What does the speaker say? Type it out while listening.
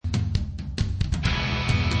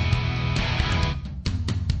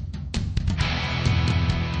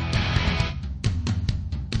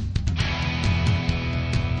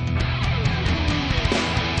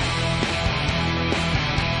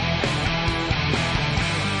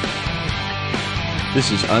This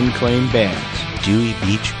is Unclaimed Bands, Dewey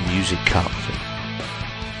Beach Music Conference.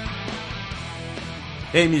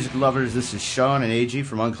 Hey music lovers, this is Sean and AG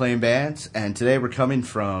from Unclaimed Bands, and today we're coming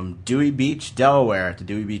from Dewey Beach, Delaware at the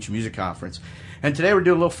Dewey Beach Music Conference. And today we're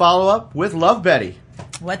doing a little follow-up with Love Betty.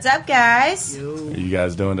 What's up, guys? How are you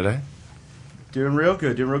guys doing today? Doing real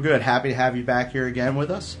good. Happy to have you back here again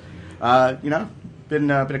with us. Been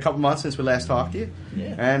a couple months since we last talked to you.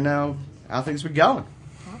 Yeah. And how things been going?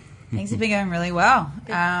 Things have been going really well.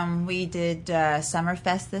 We did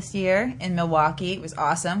Summerfest this year in Milwaukee. It was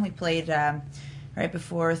awesome. We played right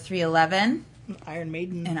before 311. Iron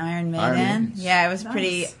Maiden. And Iron Iron Maiden. Maiden. Yeah, it was a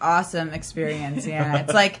pretty awesome experience. Yeah,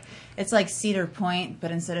 it's like Cedar Point, but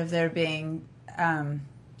instead of there being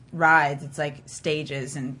rides, it's like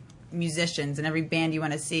stages and musicians and every band you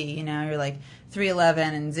want to see. You know, you're like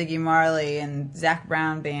 311 and Ziggy Marley and Zac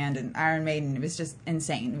Brown Band and Iron Maiden. It was just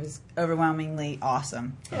insane. It was overwhelmingly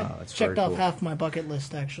awesome. That's Checked very off cool. half my bucket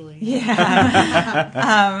list, actually.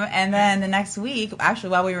 Yeah. And then the next week,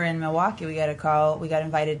 actually, while we were in Milwaukee, we got a call. We got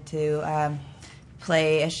invited to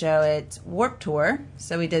play a show at Warped Tour.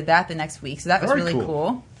 So we did that the next week. So that was Very really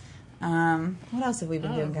cool. What else have we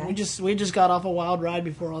been doing, guys? We just got off a wild ride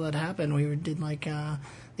before all that happened. We did like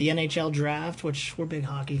the NHL draft, which we're big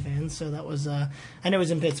hockey fans, so that was I know it was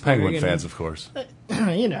in Pittsburgh. Penguin fans, of course.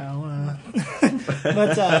 You know,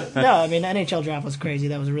 but no, I mean NHL draft was crazy.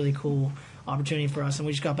 That was a really cool opportunity for us, and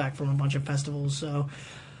we just got back from a bunch of festivals. So,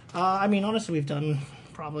 I mean, honestly, we've done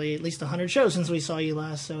probably at least 100 shows since we saw you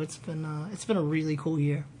last. So it's been a really cool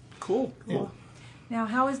year. Cool. Yeah. Now,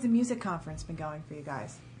 how has the music conference been going for you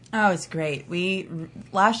guys? Oh, it's great.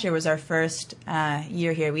 Last year was our first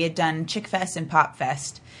year here. We had done Chick Fest and Pop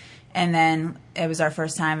Fest, and then it was our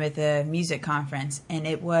first time at the music conference, and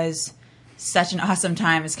it was such an awesome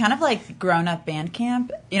time. It's kind of like grown-up band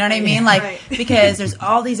camp. You know what I mean? Like, right. Because there's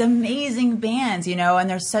all these amazing bands, you know, and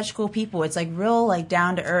they're such cool people. It's like real, like,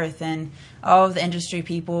 down to earth, and all of the industry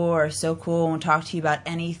people are so cool and will talk to you about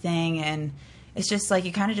anything, and it's just like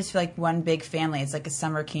you kind of just feel like one big family. It's like a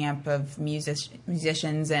summer camp of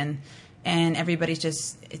musicians, and everybody's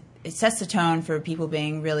just it sets the tone for people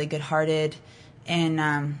being really good-hearted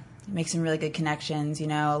and make some really good connections. You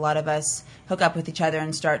know, a lot of us hook up with each other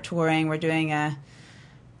and start touring. We're doing a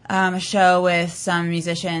show with some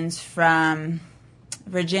musicians from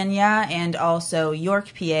Virginia and also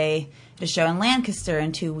York, PA. A show in Lancaster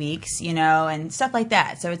in 2 weeks, you know, and stuff like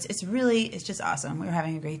that. So it's just awesome. We were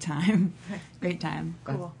having a great time. Great time.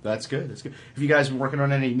 Cool. That's good. Have you guys been working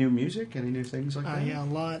on any new music? Any new things like that? Yeah, a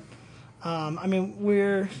lot. I mean,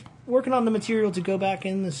 we're working on the material to go back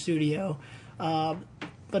in the studio,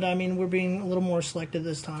 but I mean, we're being a little more selective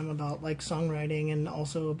this time about like songwriting and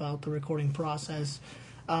also about the recording process.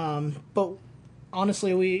 But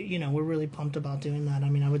honestly, we're really pumped about doing that. I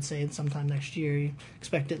mean, I would say sometime next year, you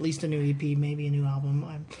expect at least a new EP, maybe a new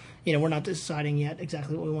album. We're not deciding yet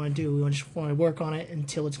exactly what we want to do. We just want to work on it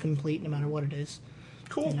until it's complete, no matter what it is.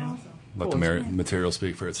 Cool. You know? Let the material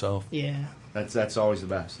speak for itself. Yeah. That's always the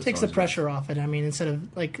best. Takes the pressure off it. I mean, instead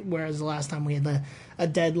of like, whereas the last time we had a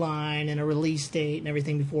deadline and a release date and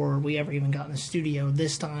everything before we ever even got in the studio,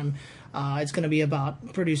 this time it's going to be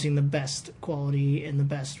about producing the best quality and the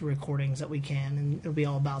best recordings that we can, and it'll be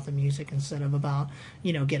all about the music instead of about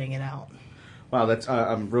getting it out. Wow, that's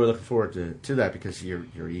I'm really looking forward to that because your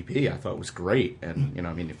EP I thought was great, and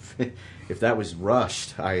I mean if that was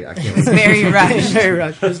rushed, I can't. It's very rushed. Very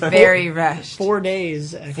rushed. It was Very rushed. 4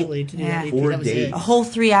 days actually to do Yeah. that EP. 4 That was it. days. A whole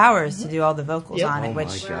 3 hours to do all the vocals Yep. on it, Oh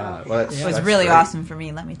which my god, well, was that's really great. awesome for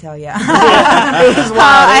me. Let me tell you. It was wild.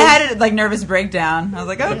 I had a like nervous breakdown. I was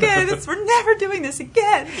like, okay, we're never doing this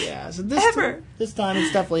again. Yeah, so Ever. this time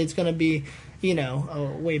it's going to be,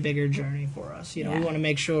 a way bigger journey for us. We Yeah. want to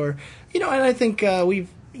make sure, and I think we've,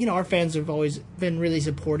 our fans have always been really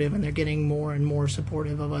supportive, and they're getting more and more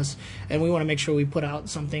supportive of us, and we want to make sure we put out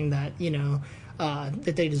something that,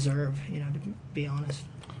 that they deserve, to be honest.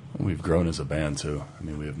 We've grown as a band, too. I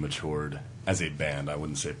mean, we have matured as a band. I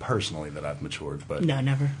wouldn't say personally that I've matured, but No,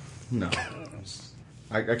 never. No,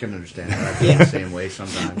 I can understand that. I feel the same way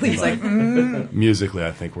sometimes. He's like, musically,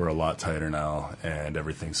 I think we're a lot tighter now, and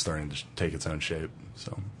everything's starting to take its own shape.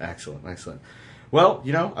 So Excellent. Well,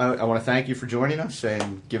 I want to thank you for joining us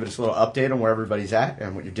and giving us a little update on where everybody's at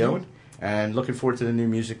and what you're doing. And looking forward to the new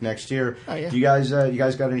music next year. Oh, yeah. Do you guys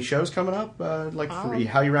got any shows coming up?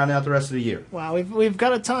 How you round out the rest of the year? Wow, we've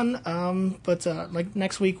got a ton, but like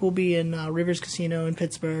next week we'll be in Rivers Casino in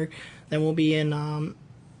Pittsburgh. Then we'll be in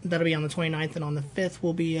that'll be on the 29th, and on the 5th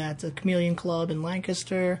we'll be at the Chameleon Club in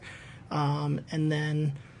Lancaster, and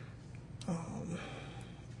then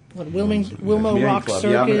Wilmo Community Rock Club.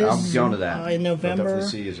 Circus. Yeah, I'm going to that. In I'll definitely November,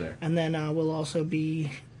 see you there. and then we'll also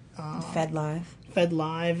be Fed Live. Fed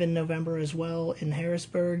Live in November as well in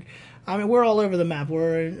Harrisburg. I mean, we're all over the map.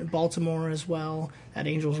 We're in Baltimore as well at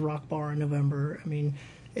Angels Rock Bar in November. I mean,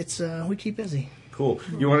 it's we keep busy. Cool.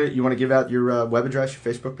 You want to give out your web address, your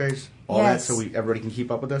Facebook page, all Yes. that, so everybody can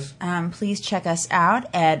keep up with us? Please check us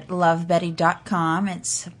out at lovebetty.com.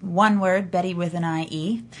 It's one word, Betty with an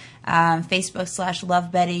IE. Facebook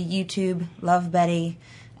 /LoveBetty, YouTube, Love Betty,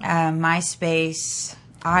 MySpace,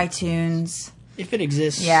 iTunes. If it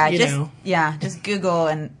exists, Just Google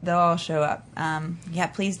and they'll all show up.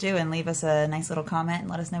 Please do, and leave us a nice little comment and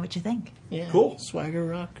let us know what you think. Yeah, Cool. Swagger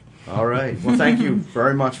Rock. All right. Well, thank you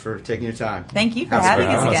very much for taking your time. Thank you for Have a having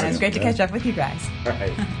great us one. again. It was great to catch up with you guys. All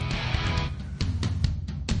right.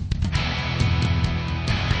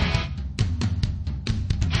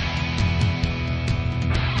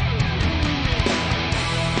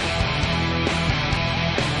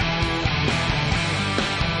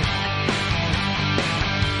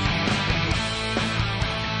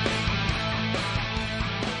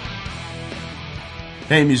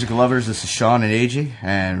 Hey, music lovers, this is Sean and AJ,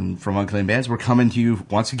 and from Unclaimed Bands. We're coming to you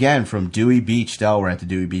once again from Dewey Beach, Delaware, at the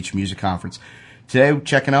Dewey Beach Music Conference. Today, we're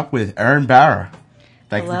checking up with Erin Barra.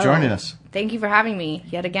 Thank you for joining us. Thank you for having me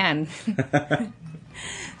yet again.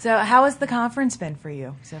 So, how has the conference been for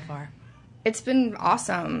you so far? It's been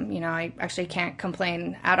awesome. I actually can't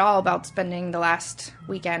complain at all about spending the last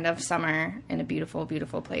weekend of summer in a beautiful,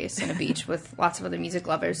 beautiful place in a beach with lots of other music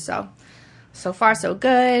lovers. So far, so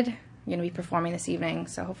good. Going to be performing this evening,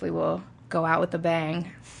 so hopefully we'll go out with a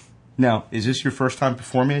bang. Now, is this your first time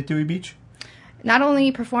performing at Dewey Beach? Not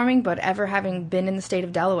only performing, but ever having been in the state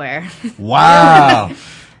of Delaware. Wow.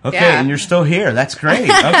 Okay, Yeah. and you're still here. That's great.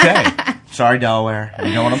 Okay. Sorry, Delaware.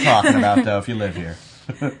 You know what I'm talking about, though, if you live here.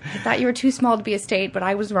 I thought you were too small to be a state, but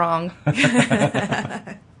I was wrong.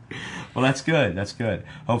 Well, that's good. That's good.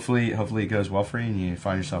 Hopefully it goes well for you and you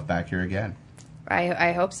find yourself back here again.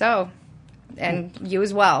 I hope so. And you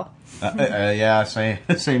as well. Yeah,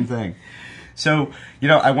 same thing. So,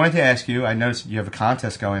 I wanted to ask you, I noticed you have a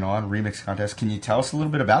contest going on, remix contest. Can you tell us a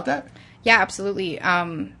little bit about that? Yeah, absolutely.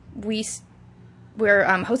 We're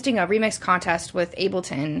hosting a remix contest with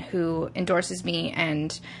Ableton, who endorses me,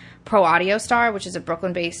 and Pro Audio Star, which is a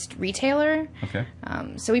Brooklyn-based retailer. Okay.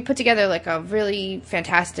 So we put together like a really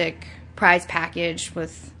fantastic prize package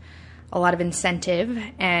with a lot of incentive,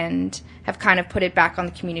 and have kind of put it back on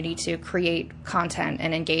the community to create content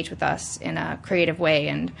and engage with us in a creative way.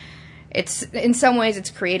 And it's, in some ways, it's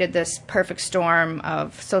created this perfect storm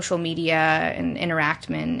of social media and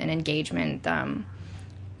interaction and engagement,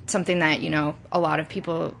 something that, a lot of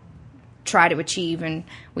people try to achieve, and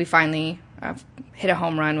we finally hit a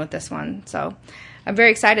home run with this one. So I'm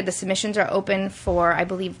very excited. The submissions are open for, I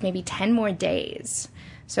believe, maybe 10 more days.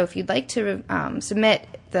 So if you'd like to submit,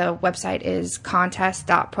 the website is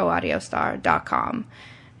contest.proaudiostar.com,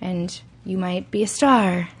 and you might be a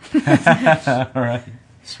star. All right.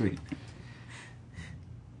 Sweet.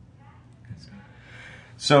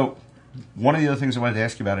 So, one of the other things I wanted to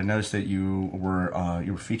ask you about, I noticed that you were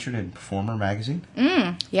featured in Performer magazine.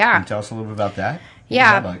 Yeah. Can you tell us a little bit about that? What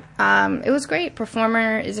Yeah, was that like? it was great.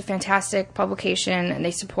 Performer is a fantastic publication, and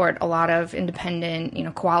they support a lot of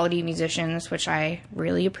independent, quality musicians, which I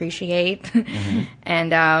really appreciate. Mm-hmm.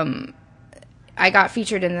 And I got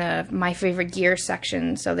featured in the My Favorite Gear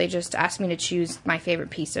section, so they just asked me to choose my favorite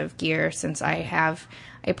piece of gear, since I have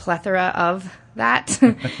a plethora of that.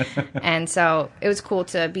 And so it was cool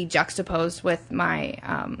to be juxtaposed with my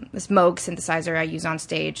this Moog synthesizer I use on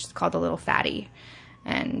stage. It's called the Little Fatty,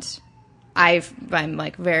 and I'm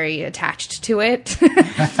like very attached to it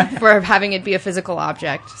for having it be a physical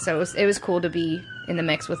object. So it was cool to be in the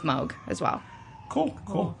mix with Moog as well.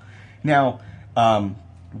 Cool. Now,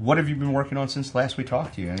 what have you been working on since last we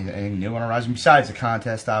talked to you? Anything new on the horizon besides the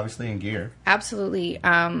contest, obviously, and gear? Absolutely.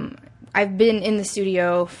 I've been in the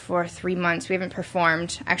studio for 3 months. We haven't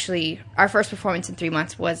performed. Actually, our first performance in 3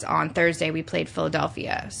 months was on Thursday. We played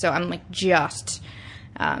Philadelphia. So I'm like just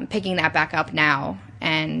picking that back up now.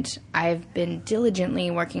 And I've been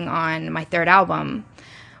diligently working on my third album,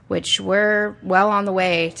 which we're well on the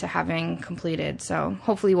way to having completed. So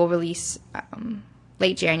hopefully we'll release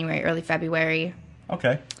late January, early February.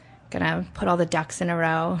 Okay. Gonna put all the ducks in a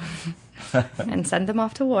row and send them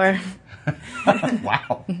off to war.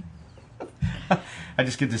 Wow. I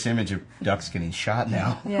just get this image of ducks getting shot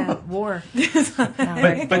now. Yeah, war. No,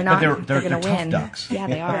 But they're gonna tough win. ducks. Yeah,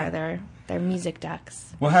 they are. They're music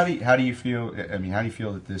ducks. Well, how do you feel? I mean, how do you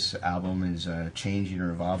feel that this album is changing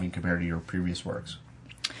or evolving compared to your previous works?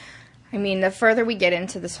 I mean, the further we get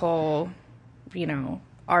into this whole,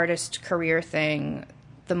 artist career thing,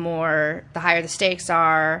 the higher the stakes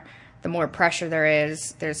are, the more pressure there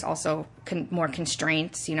is. There's also more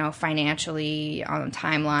constraints, financially, on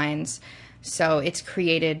timelines. So it's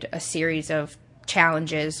created a series of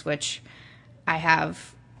challenges, which I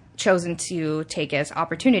have chosen to take as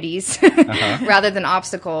opportunities rather than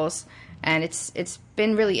obstacles. And it's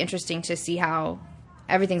been really interesting to see how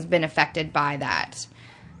everything's been affected by that.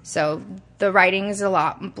 So the writing is a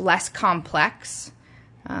lot less complex.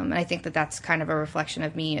 And I think that that's kind of a reflection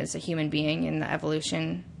of me as a human being and the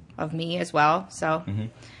evolution of me as well. So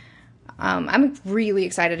I'm really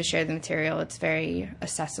excited to share the material. It's very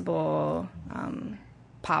accessible,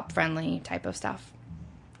 pop-friendly type of stuff.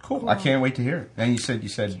 Cool. I can't wait to hear it. And you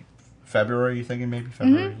said February, you thinking maybe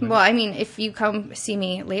February? Well, I mean, if you come see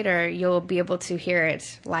me later, you'll be able to hear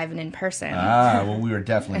it live and in person. Well, we are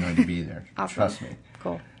definitely going to be there. Awesome. Trust me.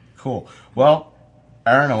 Cool. Well,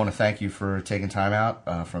 Aaron, I want to thank you for taking time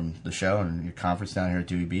out from the show and your conference down here at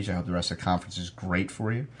Dewey Beach. I hope the rest of the conference is great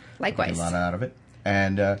for you. Likewise. Get a lot out of it.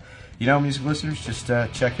 And, music listeners, just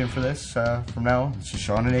check in for this from now on. This is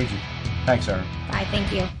Sean and AG. Thanks, Aaron. Bye,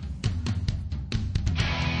 thank you.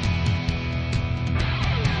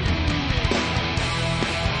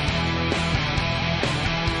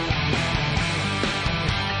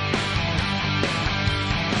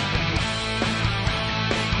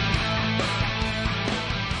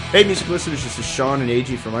 Hey, music listeners, this is Sean and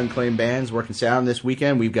AG from Unclaimed Bands working sound this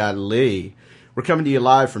weekend. We've got Lee. We're coming to you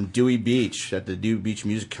live from Dewey Beach at the Dewey Beach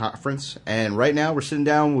Music Conference. And right now we're sitting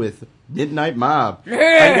down with Midnight Mob. How you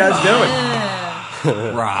guys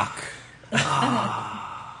doing? Rock.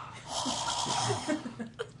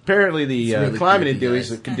 Apparently the really climate in Dewey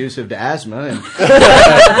is conducive to asthma, and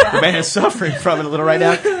the band is suffering from it a little right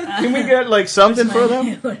now. Can we get something for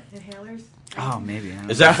them? Inhalers? Oh, maybe.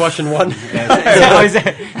 Is that question one? Is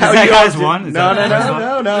that guys one?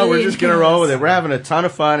 No. We're just going to roll with it. We're having a ton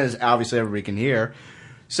of fun, as obviously everybody can hear.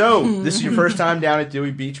 So, this is your first time down at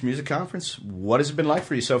Dewey Beach Music Conference. What has it been like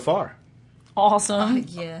for you so far? Awesome.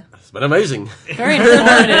 Yeah. It's been amazing. Very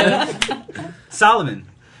informative. Solomon,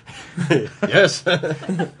 Yes.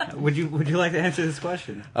 would you like to answer this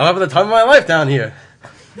question? I'm having the time of my life down here.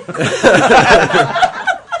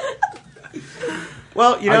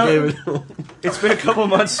 Well, it's been a couple of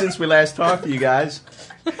months since we last talked to you guys.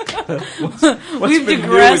 We've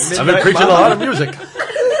digressed. I've been preaching a lot of music.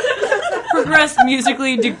 Progressed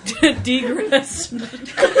musically, degressed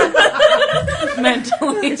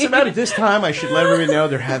mentally. It's about at this time I should let everybody know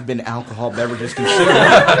there have been alcohol beverages considered.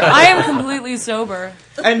 I am completely sober.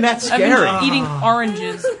 And that's I've scary. been eating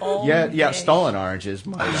oranges all day. Stolen oranges,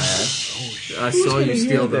 might I add. I saw you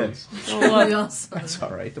steal them. That's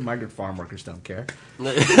all right. The migrant farm workers don't care.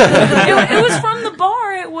 It was from the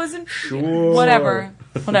bar. It wasn't. Sure. Whatever.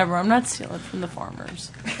 I'm not stealing from the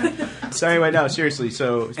farmers. So anyway, no, seriously.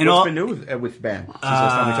 So what's been new with the band since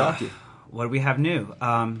last time we talked to you? What do we have new?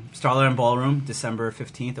 Starlight and Ballroom, December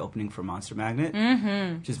 15th, opening for Monster Magnet,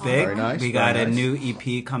 which is big. Very nice. We got a new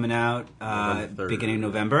EP coming out beginning of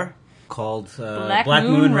November called Black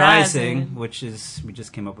Moon Moon Rising, we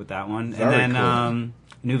just came up with that one. Very and then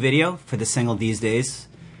new video for the single These Days,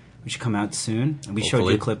 which should come out soon. And we showed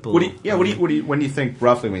you a clip. When do you think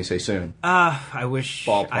roughly when you say soon? I wish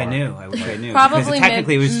Ballpark. I knew. I wish I knew. Probably Because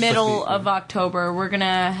technically it was middle of October. We're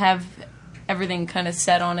gonna have everything kind of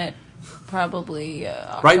set on it. Probably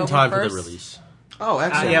October Right in time 1st. for the release. Oh,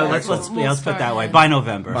 excellent. yeah, let's put it that way. By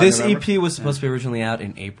November. This November? EP was supposed to be originally out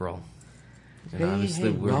in April. And obviously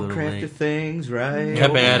we're a little well-crafted late. things, right?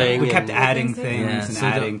 Kept adding. We kept and- adding things Yeah, and so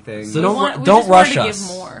adding things. so We don't just rush wanted to us.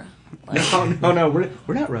 Give more. No,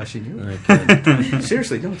 we're not rushing you.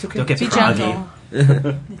 Seriously, no, it's okay. Don't get Be froggy.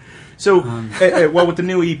 gentle. So, well, with the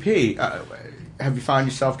new EP, have you found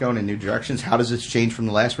yourself going in new directions? How does this change from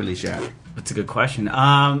the last release you had? That's a good question.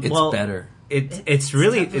 It's better. It's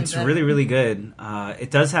really good.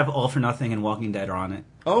 It does have All for Nothing and Walking Dead on it.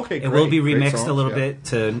 Okay, great. It will be Great remixed songs, a little yeah. bit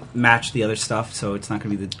to match the other stuff, so it's not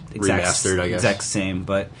going to be the Remastered, I guess. exact same.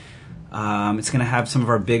 But it's going to have some of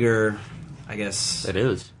our bigger, I guess. It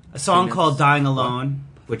is. A song called "Dying Alone,"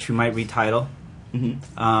 which we might retitle,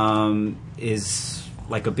 is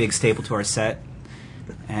like a big staple to our set,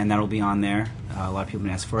 and that'll be on there. A lot of people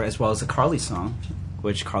ask for it, as well as a Carly song,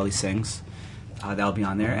 which Carly sings. That'll be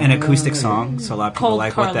on there. An acoustic song, so a lot of people Cold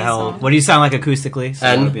like, what the Carly hell? song. What do you sound like acoustically? So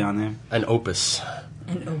And- that'll be on there. An opus.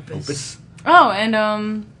 Opus. Oh,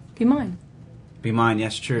 and Be Mine. Be Mine,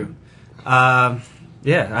 yes, true. Yeah,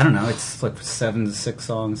 I don't know. It's like 7 to 6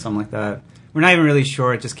 songs, something like that. We're not even really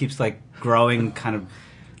sure. It just keeps like growing, kind of.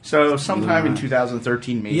 So, sometime in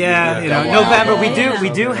 2013, maybe. Yeah, November. November. We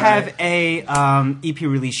do have a EP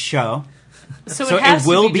release show So it has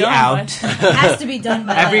will to be be done out. It has to be done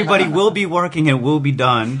by Everybody will be working. It will be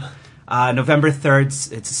done. November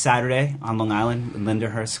 3rd, it's a Saturday on Long Island in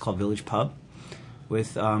Lindenhurst called Village Pub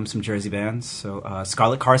with some Jersey bands. So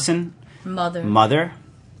Scarlett Carson, Mother.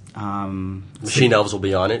 Machine Elves will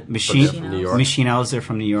be on it. Machine from New York. Machine Elves are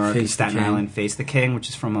from New York. Face the Staten King. Island, Face the King, which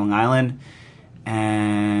is from Long Island.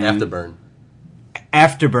 And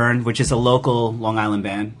Afterburn, which is a local Long Island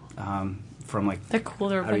band from like. They're cool.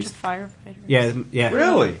 They're a bunch of firefighters. Yeah.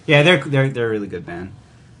 Really? Yeah, they're a really good band.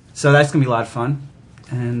 So that's gonna be a lot of fun.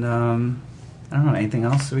 And I don't know, anything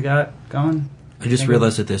else we got going? I just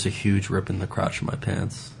realized that there's a huge rip in the crotch of my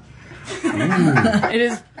pants. It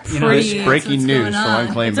is You know, pretty. it's breaking news from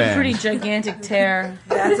Unclaimed It's a Bands. pretty gigantic tear.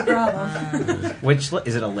 That's a problem. Which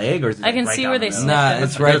is it a leg or is it I can right see down where the they middle? snipped Nah, it.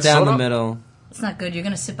 it's right It's down the soda? middle. It's not good. You're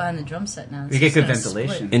going to sit behind the drum set now. You get good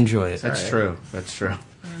ventilation. Enjoy it. That's true. That's true.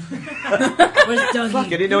 Where's Dougie? Fuck, I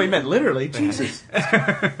didn't know he meant literally. Jesus. Yeah,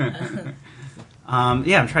 I'm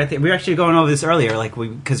trying to think. We were actually going over this earlier, like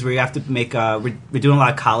because we have to make. We're doing a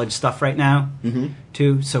lot of college stuff right now,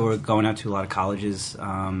 too. So we're going out to a lot of colleges.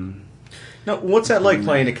 No, what's that like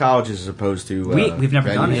playing at colleges as opposed to? We've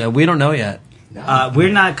never done venues? it. Yeah, we don't know yet.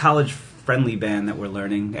 We're not a college-friendly band that we're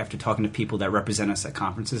learning after talking to people that represent us at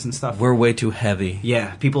conferences and stuff. We're way too heavy.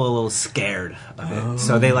 Yeah, people are a little scared of it.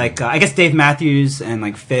 So they like, I guess Dave Matthews and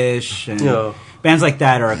like Fish and Yeah. bands like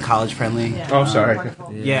that are college friendly. Oh, sorry.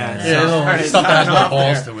 Yeah. Stuff that has no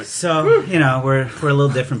balls to it. So we're a little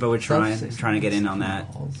different, but we're trying to get in on that,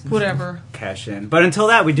 Whatever. cash in. But until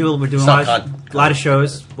that, we're doing a lot of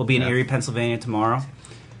shows. We'll be in Erie, Pennsylvania tomorrow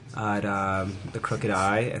at the Crooked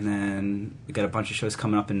Eye, and then we got a bunch of shows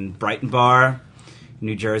coming up in Brighton Bar,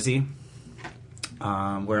 New Jersey.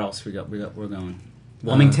 Where else we're going?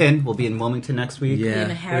 Wilmington. We'll be in Wilmington next week. Yeah. In We're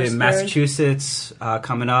in Harrisburg. Massachusetts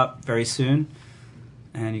coming up very soon.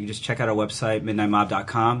 And you can just check out our website,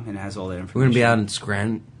 midnightmob.com, and it has all that information. We're going to be out in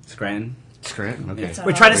Scranton. Scranton. Okay.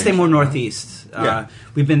 We're trying to stay more northeast. Yeah.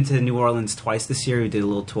 We've been to New Orleans twice this year. We did a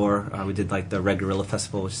little tour. We did like the Red Gorilla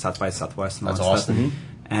Festival, which is South by Southwest. And all That's that awesome. Stuff.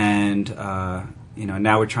 And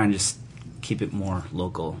now we're trying to just keep it more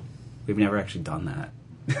local. We've never actually done that.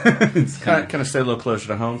 Kind of stay a little closer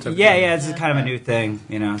to home. Yeah, it's kind of a new thing.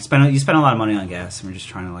 You spend a lot of money on gas, and we're just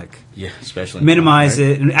trying to like especially minimize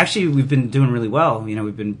right? it. And actually, we've been doing really well.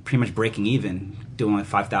 We've been pretty much breaking even, doing like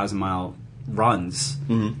 5,000-mile runs,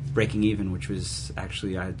 breaking even, which was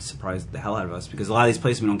actually I had surprised the hell out of us because a lot of these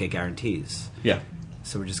places we don't get guarantees. Yeah.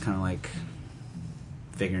 So we're just kind of like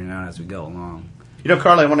figuring it out as we go along.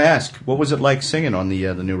 Carly, I want to ask, what was it like singing on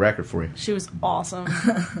the new record for you? She was awesome.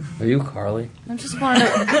 Are you Carly? I'm just wanting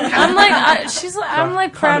to. I'm like, I'm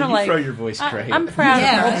like proud Carly, of you like. throw your voice great. I'm proud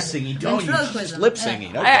Yeah, of her. right. Singing, don't you? Ventriloquism. Lip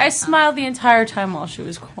singing. Okay. I smiled the entire time while she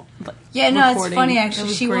was. Yeah, no, it's recording. funny It actually.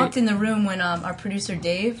 was She great. walked in the room when our producer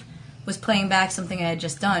Dave was playing back something I had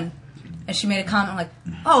just done, and she made a comment like,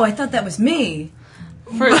 "Oh, I thought that was me."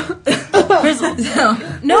 No,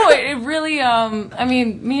 it really. I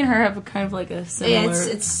mean, me and her have a kind of like a similar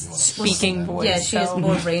it's speaking voice. Yeah, she has so,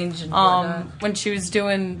 more range and whatnot. when she was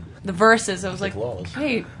doing the verses, I was like, Laws.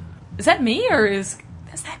 "Wait, is that me or is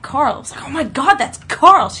that Carl?" I was like, "Oh my god, that's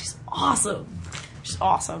Carl! She's awesome. She's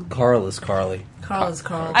awesome." Carl is Carly. Carl is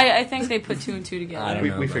Carl. I think they put two and two together. I don't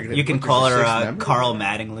know. we figured You can what, call was her the sixth member? Carl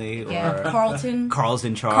Mattingly or Yeah, Carlton. Carl's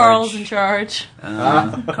in charge. Carl's in charge.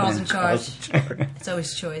 Carl's in charge. It's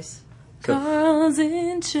always choice. Carl's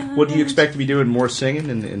in charge. What do you expect to be doing more singing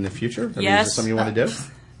in the future? I mean, is Yes. this something you want to do?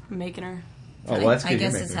 I'm making her. Oh, well, that's good. I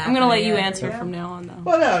guess you're it's making it. I'm gonna let you happening, answer yeah. from now on, though.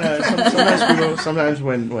 Well, no. Sometimes people, sometimes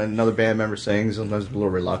when another band member sings, sometimes a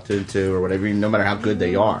little reluctant to, or whatever. No matter how good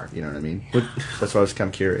they are, you know what I mean. That's why I was kind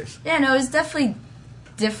of curious. Yeah, no, it was definitely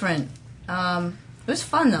different. It was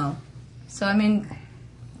fun though. So I mean,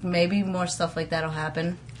 maybe more stuff like that'll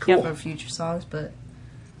happen for future songs. But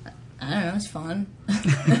I don't know, it's fun.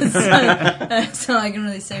 That's all I can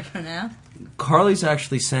really say for now. Carly's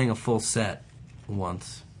actually sang a full set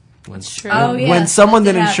once. True. Oh, yeah, when someone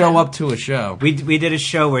that did didn't show happen. up to a show. We did a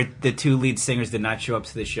show where the two lead singers did not show up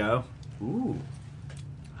to the show. Ooh,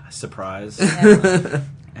 surprise!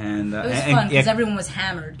 And It was and- fun because yeah, everyone was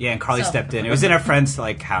hammered. yeah, and Carly So- stepped in. It was in our friend's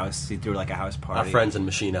house. He threw like a house Our party. friends in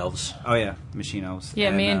Machine Elves. Oh yeah, Machine Elves.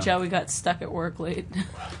 Yeah, me and Joey got stuck at work late.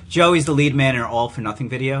 Joey's the lead man in our All for Nothing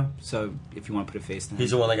video. So if you want to put a face to him,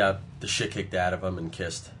 He's the one that got the shit kicked out of him and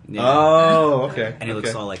kissed. yeah. Oh, okay. And he looks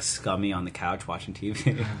Okay. all like scummy on the couch watching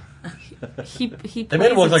TV. He They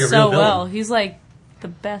made him plays look it like a so real villain. well. He's like the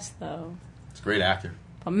best though. He's a great actor.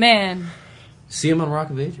 But man, See him on Rock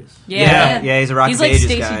of Ages. yeah, yeah, he's a Rock he's of like Ages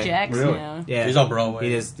Stacey guy. Jackson Really? now. Yeah, He's on Broadway.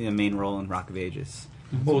 He does the main role in Rock of Ages.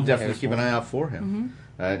 We'll definitely keep an eye out for him.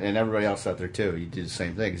 and everybody else out there too. You did the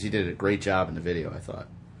same thing because you did a great job in the video. I thought,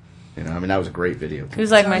 you know, I mean, that was a great video. It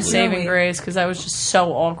was like my saving grace because I was just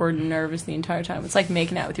so awkward and nervous the entire time. It's like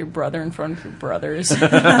making out with your brother in front of your brothers. It's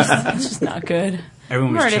just not good.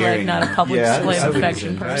 Everyone was I'm already cheering. like not a public display of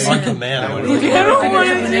affection person. Like a man, I would I don't want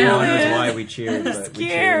to do No one knows it. why we cheered, I'm but we cheered.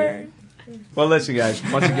 scared. Well, listen, guys.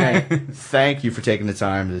 Once again, thank you for taking the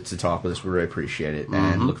time to talk with us. We really appreciate it,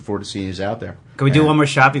 and looking forward to seeing you out there. Can we do one more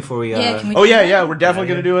shot before we? Yeah, can we Oh yeah, we're definitely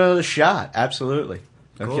going to do another shot. Absolutely.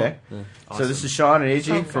 Cool. Okay. Yeah. So this is Sean and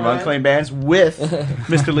AG from Unclaimed Bands with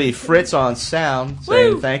Mr. Lee Fritz on sound,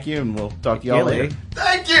 saying thank you, and we'll talk to y'all later.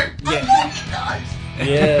 Thank you. Yeah.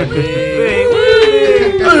 Yeah,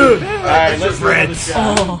 All right, let's Fritz.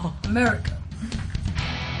 America.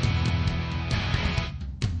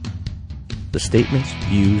 The statements,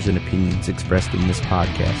 views, and opinions expressed in this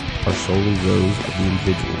podcast are solely those of the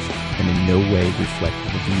individuals and in no way reflect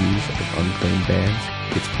the views of Unclaimed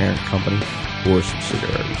Bands, its parent company, or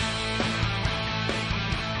subsidiaries.